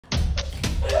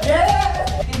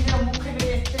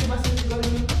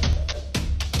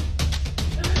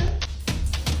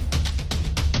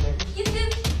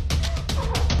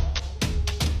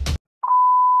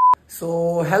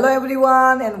hello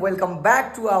everyone and welcome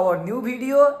back to our new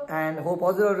video and hope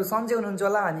हजुरहरु सन्चै हुनुहुन्छ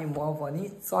होला अनि म पनि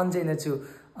सन्चै नै छु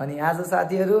अनि आज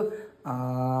साथीहरु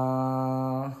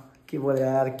के बोले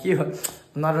यार के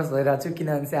नर्भस भइराछु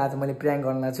किनभने चाहिँ आज मैले प्र्याङ्क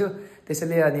गर्न लाग्छु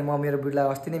त्यसैले अनि म मेरो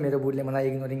बुढीलाई अस्ति नै मेरो बुढीले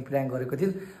मलाई इग्नोरिङ प्र्याङ्क गरेको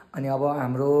थियो अनि अब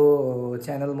हाम्रो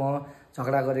च्यानल म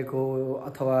झगडा गरेको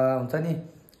अथवा हुन्छ नि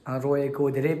रोएको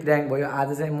धेरै प्र्याङ्क भयो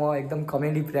आज चाहिँ म एकदम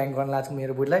कमेडी प्र्याङ्क गर्न लाग्छु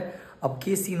मेरो बुढीलाई अब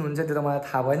के सिन हुन्छ त्यो त मलाई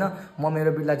थाहा भएन म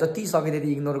मेरो बुढीलाई जति सके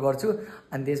त्यति इग्नोर गर्छु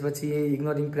अनि त्यसपछि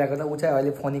इग्नोरिङ प्र्याङ्क गर्दा उ चाहिँ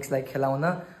अहिले फोनिक्सलाई खेलाउन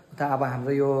उता अब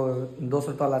हाम्रो यो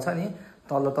दोस्रो तला छ नि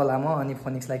तल्लो तलामा अनि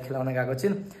फोनिक्सलाई खेलाउन गएको छु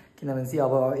किनभने चाहिँ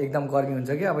अब एकदम गर्मी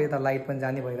हुन्छ कि अब यता लाइट पनि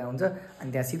जाने भइरहेको हुन्छ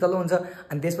अनि त्यहाँ शीतल हुन्छ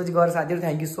अनि त्यसपछि गएर साथीहरु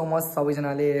थ्यांक यू सो मच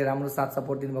सबैजनाले राम्रो साथ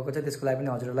सपोर्ट दिनुभएको छ त्यसको लागि पनि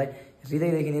हजुरहरुलाई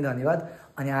हृदयदेखि नै धन्यवाद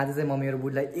अनि आज चाहिँ म मेरो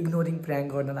बुढीलाई इग्नोरिङ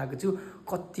प्र्याङ्क गर्न लागेको छु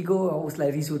कतिको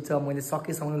उसलाई रिस उठ्छ मैले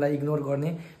सकेसम्म उसलाई इग्नोर गर्ने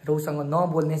र उसँग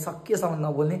नबोल्ने सकेसम्म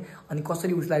नबोल्ने अनि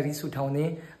कसरी उसलाई रिस उठाउने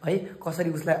है कसरी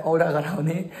उसलाई औडा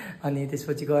गराउने अनि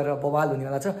त्यसपछि गएर बवाल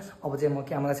हुनेवाला छ अब चाहिँ म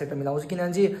क्यामेरा सेटअप मिलाउँछु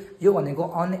किनभने चाहिँ यो भनेको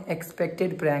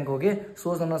अनएक्सपेक्टेड प्र्याङ्क हो के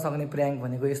सोच्न नसक्ने प्र्याङ्क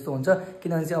भनेको यस्तो हुन्छ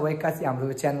किनभने चाहिँ अब एक्कासी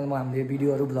हाम्रो च्यानलमा हामीले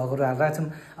भिडियोहरू भ्लगहरू हालिरहेको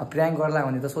छौँ अब प्र्याङ्क गर्ला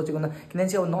भने त सोचेको न किनभने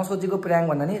चाहिँ अब नसोचेको प्र्याङ्क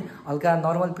भन्दा नि हल्का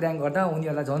नर्मल प्र्याङ्क गर्दा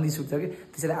उनीहरूलाई झन् रिस उठ्छ कि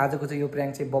त्यसैले आजको चाहिँ यो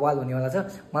प्र्याङ्क चाहिँ बवाल हुनेवाला छ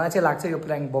मलाई चाहिँ लाग्छ यो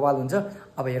प्र्याङ्क बवाल हुन्छ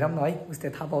अब हेरौँ न है उसले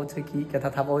थाहा पाउँछ कि के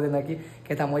थाहा पाउँदैन कि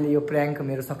मैले यो प्र्याङ्क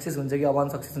मेरो सक्सेस हुन्छ कि अब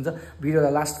अनसक्सेस हुन्छ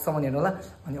भिडियोलाई लास्टसम्म हेर्नु होला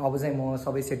अनि अब चाहिँ म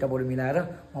सबै सेटअपहरू मिलाएर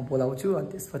म बोलाउँछु अनि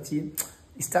त्यसपछि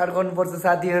स्टार्ट गर्नुपर्छ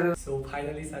साथीहरु सो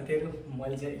फाइनली साथीहरु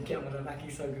मैले चाहिँ क्यामेरा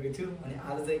राखिसकेको छु अनि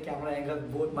आज चाहिँ क्यामेरा एङ्गल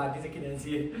बहुत माथि छ किनभने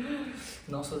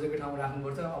चाहिँ नसोचेको ठाउँमा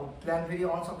राख्नुपर्छ अब प्र्याङ्क फेरि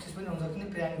अनसक्सेस पनि हुन्छ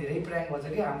किन प्र्याङ्क धेरै प्र्याङ्क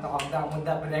भन्छ कि हाम्रो त हप्ता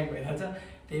मुद्दा प्र्याङ्क भइरहेछ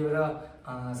त्यही भएर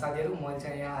साथीहरु मैले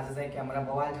चाहिँ यहाँ आज चाहिँ क्यामेरा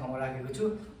बवाल ठाउँमा राखेको छु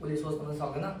उसले सोच्न पनि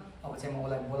सक्दैन अब चाहिँ म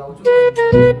उसलाई बोलाउँछु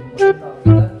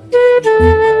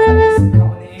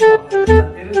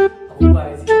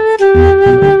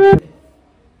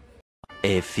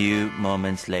A few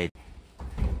moments later.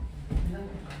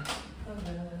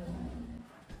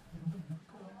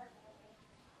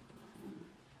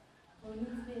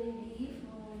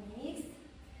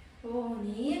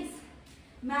 Phoenix,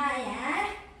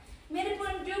 Maya, मेरो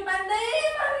फोन जो बन्दै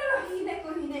मारेर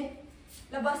हिँडेको हिँडे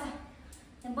ल बस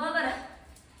बगर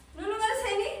नुनु गरेर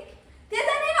छैन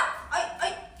त्यता नै ल ऐ ऐ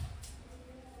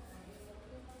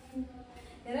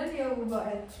हेर नि यो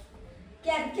भयो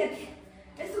क्याट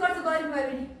यस्तो गर्छ गरी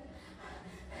भयो नि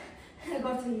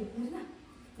गर्छ नि बुझ्न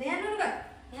यहाँ नुनु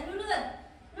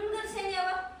गर छैन अब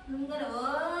नुनु गर हो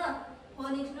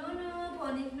फोनिक्स नुनु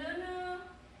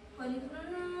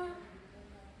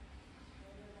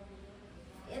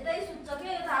यतै सुत्छ के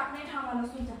यो त आफ्नै ठाउँमा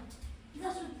नसुत्छ जा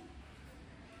सुत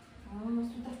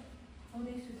सुत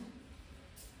आउँदै सुत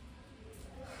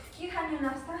के खाने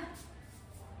नास्ता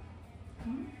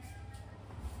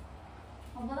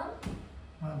अब बोलाऊ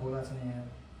मलाई बोला छ नि यहाँ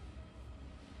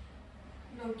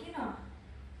लो किन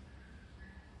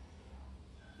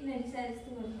रिसाइ जस्तो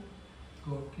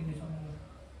गर्छ किन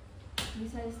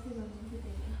रिसाइ जस्तो गर्छ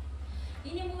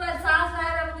यिनी मोबाइल चार्ज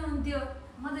लगाएर पनि हुन्थ्यो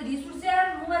म त रिस उठ्छ यार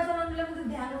मोबाइल चलाउनुलाई पनि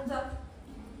ध्यान हुन्छ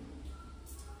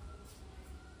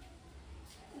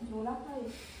झोला खाए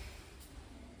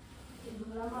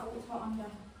झोलामा छ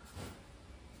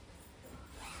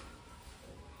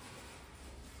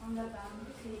अन्डा त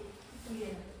हाम्रो चाहिँ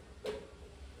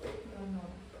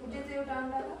उठे चाहिँ एउटा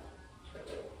अन्डा त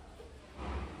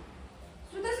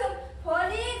सुत्दैछ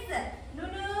फोनिक्स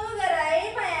नुनु गर है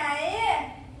माया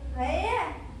है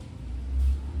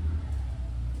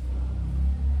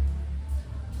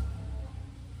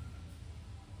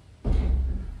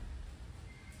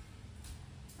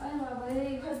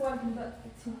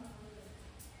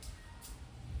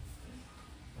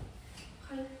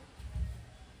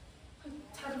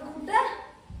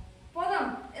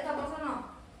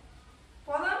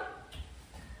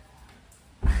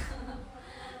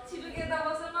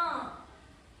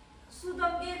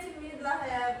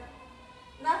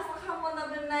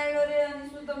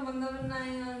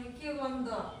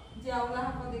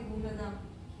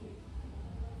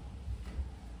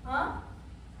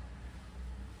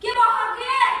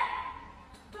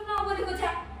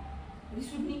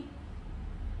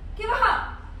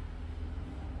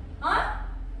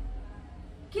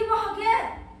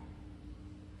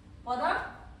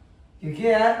के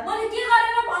यार मैले के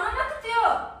गरेर भन न त त्यो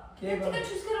के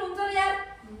ठुस्केर हुन्छ यार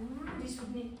रिस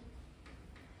उठ्ने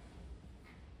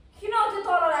किन त्यो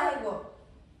तल राखेको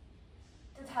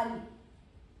त्यो थाली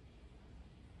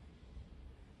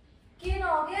किन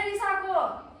हो के रिसाको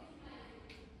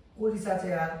को रिसा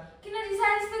छ यार किन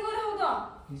रिसाए जस्तै गरेको त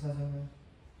रिसा छैन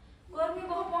गर्मी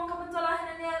बहुत पंखा पनि चलाएन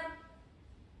नि यार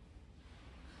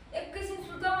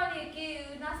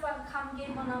खाम के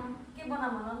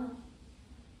बनाम भन न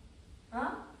हाँ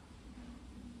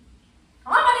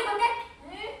हाँ भनेको के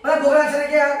मलाई भोक लाग्छ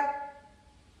के यार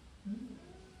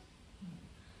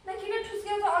न किन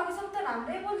ठुस्क्याउ त अघिसम्म त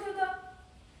राम्रै बोल्थ्यो त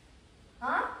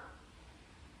हाँ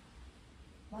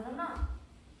भन न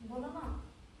बोल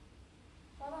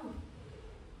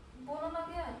न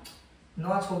के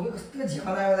नछौ के कस्तो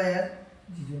झ्याउ लाग्यो होला यार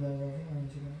जिजु लाग्यो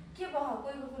मान्छेले के भयो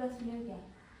कोहीको कुरा सुन्यो क्या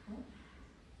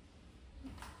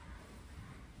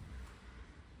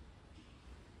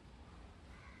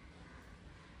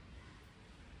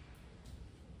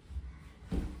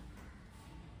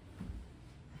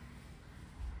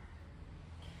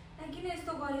किन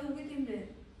यस्तो गरेको कि तिमीले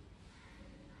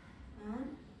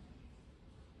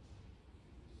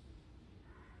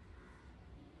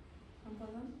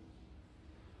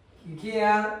के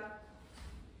यार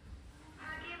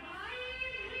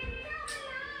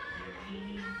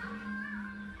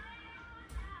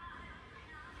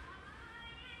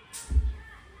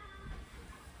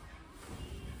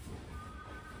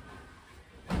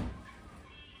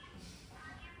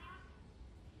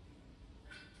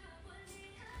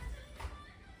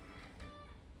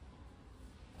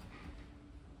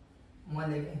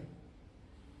मैले के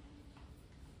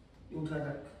उठा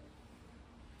राख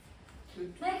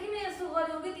किन यस्तो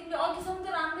गर्यौ कि तिमीले अघिसम्म त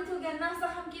राम्रै थियो क्या नास्ता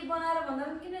खाम के बनाएर भन्दा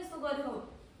पनि किन यस्तो गर्यौ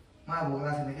मलाई भोक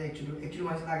लाग्छ नि क्या एकचोटि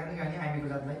मान्छे लागेन क्या नि आइमीको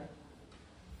साथलाई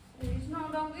रिस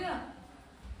नउठाउ क्या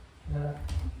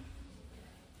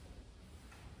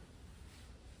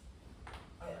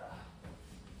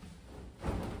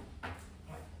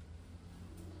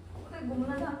उतै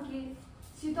घुम्न जाऊँ कि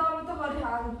शीतल त गरे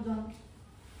आज जाऊँ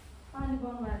पानी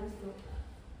बन्द भयो जस्तो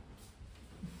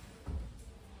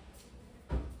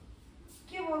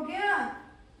के भयो क्या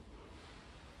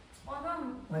पदम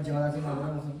म झ्याउ लाग्छ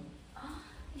मलाई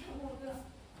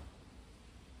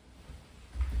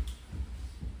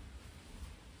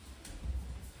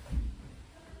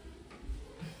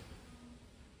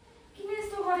किन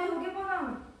यस्तो गरेको के पदम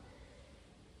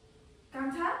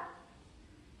कान्छा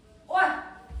ओइ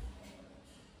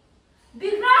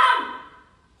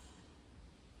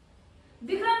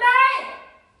विक्रम दाइ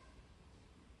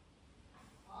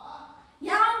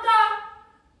यहाँ आउँ त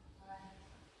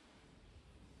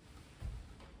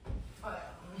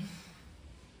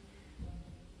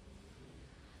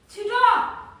छिटो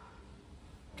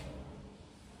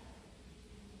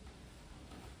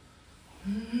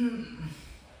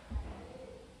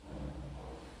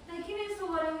किन यस्तो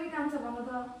गरेको कि कान्छा भन त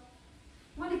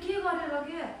मैले के गरेर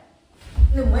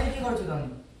के मैले के गर्छु त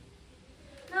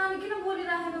अनि किन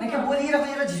बोलिराखेको के बोलिरहेको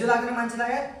एउटा झिजो लाग्दैन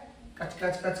मान्छेलाई यार कच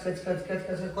कच कच कच कच कच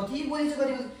कच कति बोलिन्छ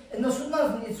गरेको न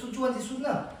सुन्न सुन्छु भने सुन्न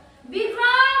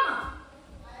विक्रम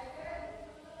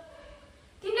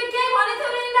तिमीले के भनेथ्यौ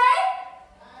रे यिनलाई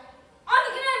अनि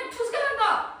किन ठुस्केन त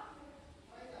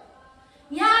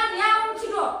यहाँ आउँ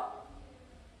छिटो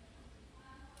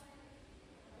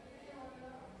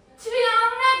यहाँ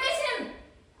आउनु न एकैछिन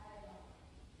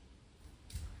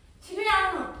छिटो यहाँ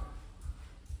आउनु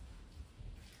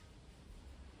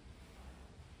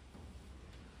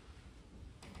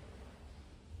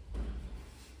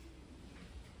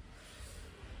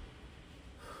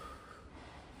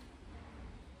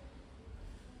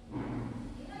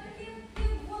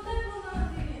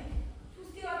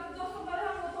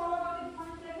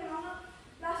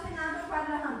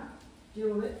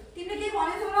तिमीले के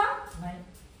भनेछौ र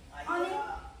अनि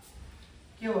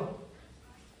के हो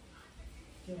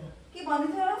के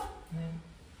भनेछौ र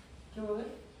के हो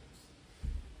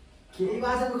केही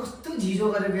भाषामा कस्तो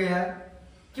झिजो गरेको यार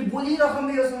के बोलिरकम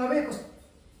योसँग बे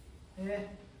कस्तो ए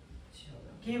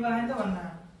के भएन त भन्न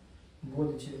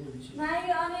बोल्छ नाइ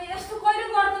अनि यस्तो कहिले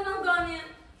गर्दैनौ त अनि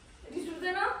रिस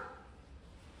उठ्दैन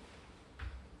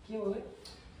के हो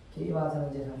केही भाषामा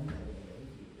जे खानु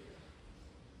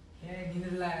ए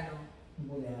गिनेर लागेको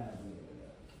बोल्या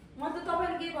म त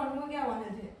तपाईले के भन्नु क्या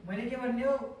भनेको थिएँ मैले के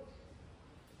भन्दियो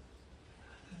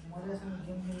मजासँग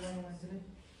गेम खेल्ने मान्छेले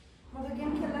म त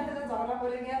गेम खेल्दा खेल्दा झगडा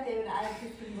पऱ्यो क्या त्यही भएर आएर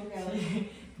फिफ्टिनको क्या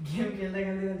गेम खेल्दा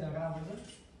खेल्दै झगडा पर्छ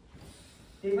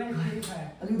त्यही पनि खै खायो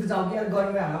अलिकति जाऊ कि यार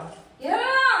गर्मी हाल हेर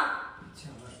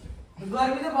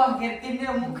गर्मी त भयो के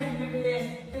तिमीले मुखै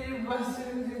बस्छु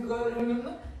गर्नु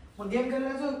न म गेम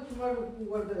खेल्दा छु तिम्रो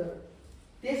गर्दै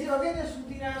त्यसै हो क्या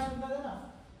सुतिरहेको सुन्दैन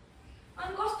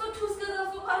अनि कस्तो ठुस्के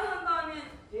जस्तो खरे अन्त अनि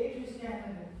त्यही ठुस्के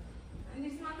आएन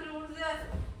रिस मात्र उठ्छ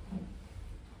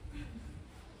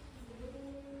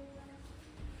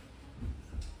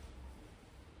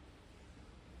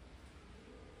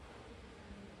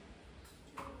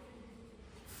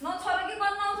नछरे के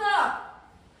गर्नु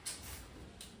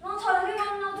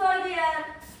आउँछ अहिले यार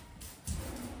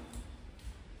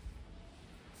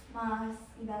Mas,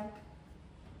 idar.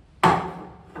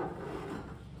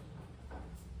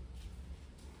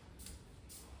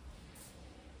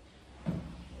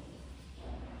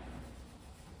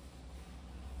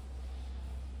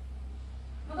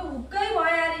 म त हुक्कै भयो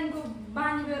यार यिनको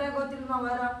बानी बेहोरा गतिलो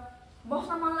नभएर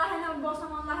बस्न मन लागेन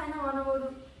भन बरु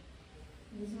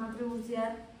हिज मात्रै उठ्छ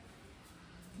यार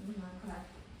दिमाग खराब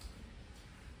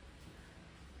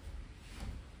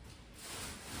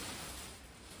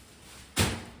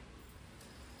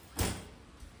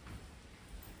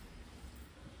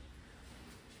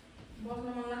बस्न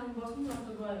मन लाग्नु बस्नु न त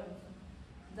गयो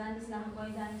जानिस लाख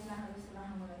गयो जानिस लाख जस्तो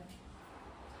लाग्छ मलाई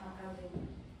छाकाउँदैन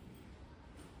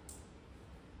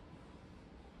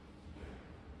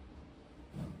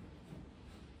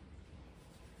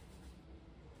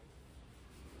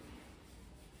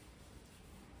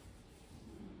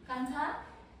कान्छा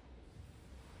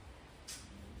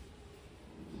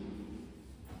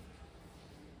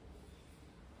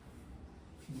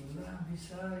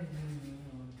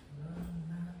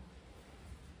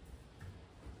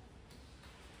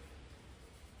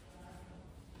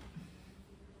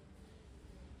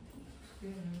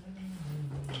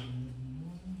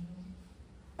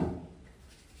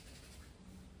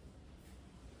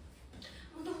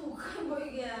म त हुक्कै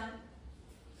भइगयो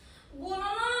बोल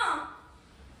न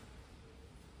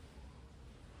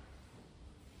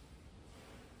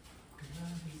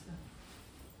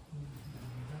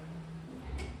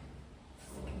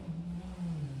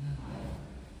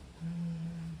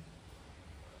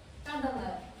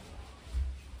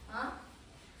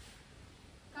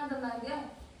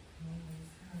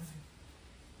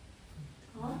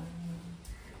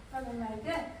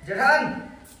जेठान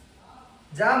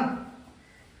जाम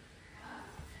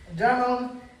जाम आउनु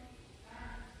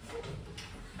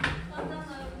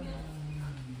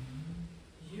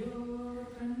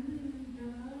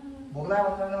भोक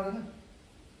लाग्यो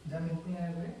जाम भोक नहीं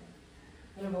आएको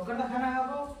रे भोक त खाना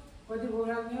खाएको कति भोक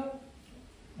लाग्ने हो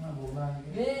भोक लाग्यो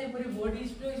ए पुरै बडी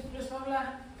स्प्रे सक्ला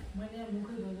मैले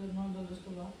मुखै नजर जस्तो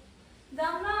भयो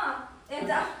जाम न ए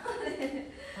जाम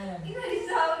किन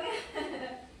रिसाउने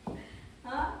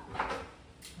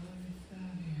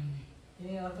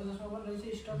ए अर्को जसमा पनि रहेछ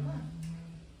स्टकमा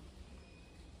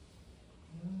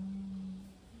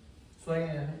सोही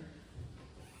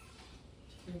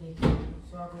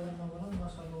सक्दैन नबनाऊ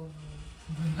नसक्नु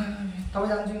तपाईँ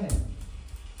जान्छु नि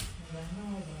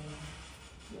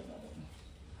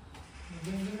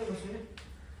बस्यो रे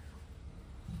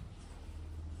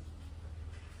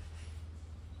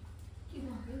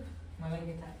मलाई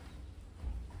के थाहा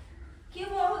के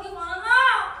भयो कि भन न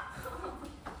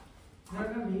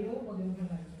नर्का भियो पक्रिनु के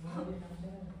लाग्छ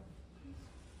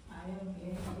आयो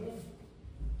के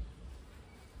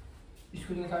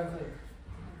स्कुलको चाबी खोइ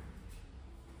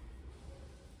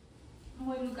म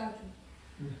लुकाछु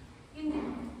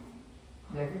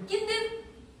ल्याएको किन दिन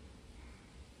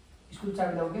स्कुल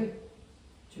चाबी ल्याऊ के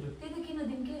छिटो त्यही त किन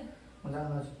दिन के म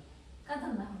जानु आज कहाँ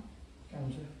धन्दा हो के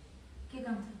हुन्छ के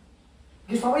काम छ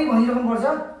के सबै भनिराख्नु पर्छ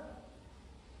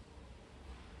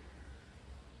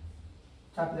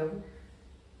चाबी ल्याऊ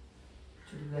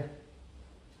छिटो ल्या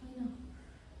छैन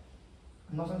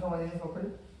नसँग समाइदिने सबै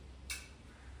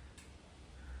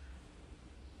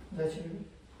ल्या छिटो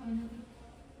छैन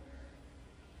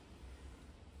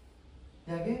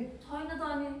ल्या के छैन त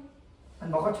अनि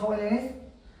भर्खर 6 बजे नि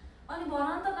अनि भन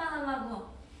न त कहाँ लाग्यो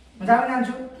म जानु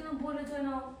जान्छु किन बोले छैन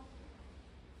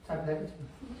चाबी ल्याएको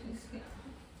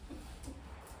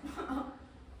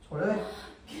छोड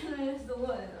किन यस्तो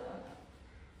भयो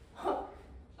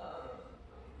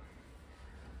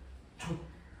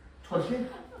छोड के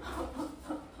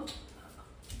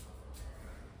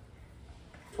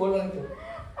छोड भने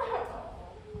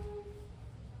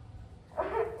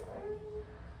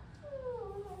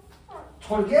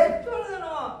छोड के छोड्दैन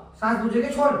साँझ बुझ्यो के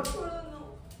छोड छोड्दैन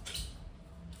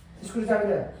स्कुल चाबी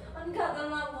ल्या अनि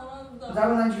खातामा भन त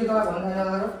जानु जान्छु कि तँलाई भन्नु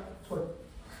जानु छोड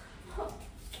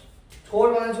छोड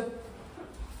भन्छु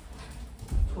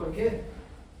छोड के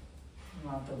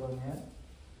मात्र गर्ने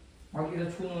अघि त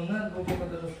छुनुहुन्न बोकेको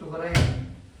त जस्तो गराइ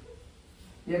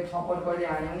एक थप्पड गरी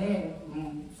हान्यो भने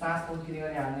सास फुर्किने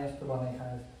गरी हाने जस्तो बनाइ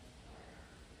खाएछ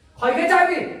खै के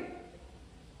चाबी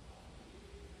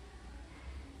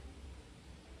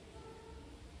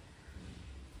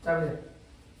चाबी ल्या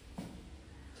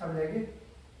चाबी ल्या कि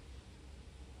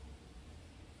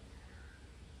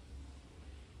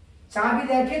चाबी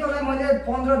ल्या के तँलाई मैले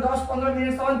 10-15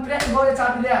 मिनटसम्म प्रेस गरेँ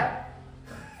चाबी ल्या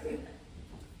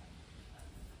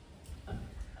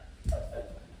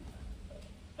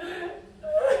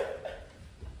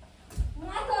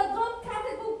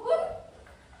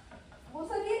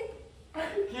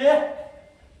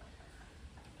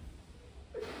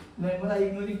मलाई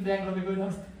इग्नोरिङ प्र्याङ्क गर्ने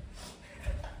गइरहोस्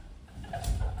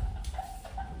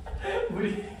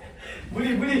बुढी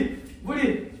बुढी बुढी बुढी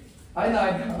होइन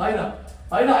होइन होइन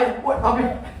होइन होइन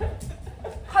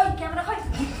खै क्यामेरा खै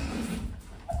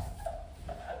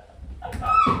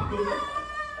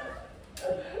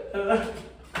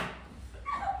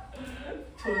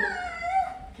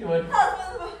के भयो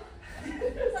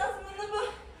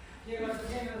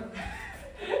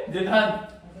जेठान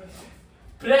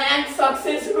प्र्याङ्क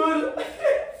सक्सेसफुल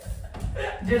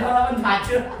जेठानलाई पनि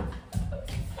थाक्यो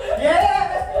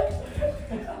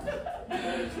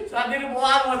साथीहरू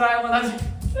बहुत मजा आयो मलाई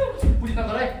चाहिँ बुझ्न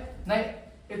नगर है नै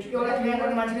एउटा प्र्याङ्क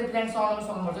गर्ने मान्छेले प्र्याङ्क सहन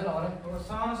सक्नुपर्छ नगर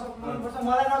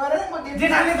मलाई नगरे म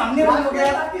जेठानले धन्यवाद बोकेर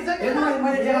हेर्नु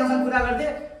मैले जेठानसँग कुरा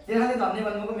गर्थेँ जेठानले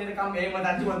धन्यवाद बोको मेरो काम भए म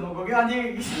जान्छु भन्नुभएको कि अनि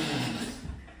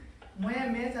म यहाँ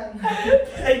म्याच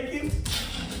थ्याङ्क यू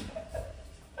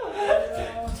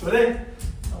छोडे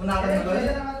अब नाटक नगर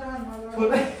है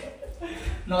छोडे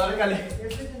नगर काले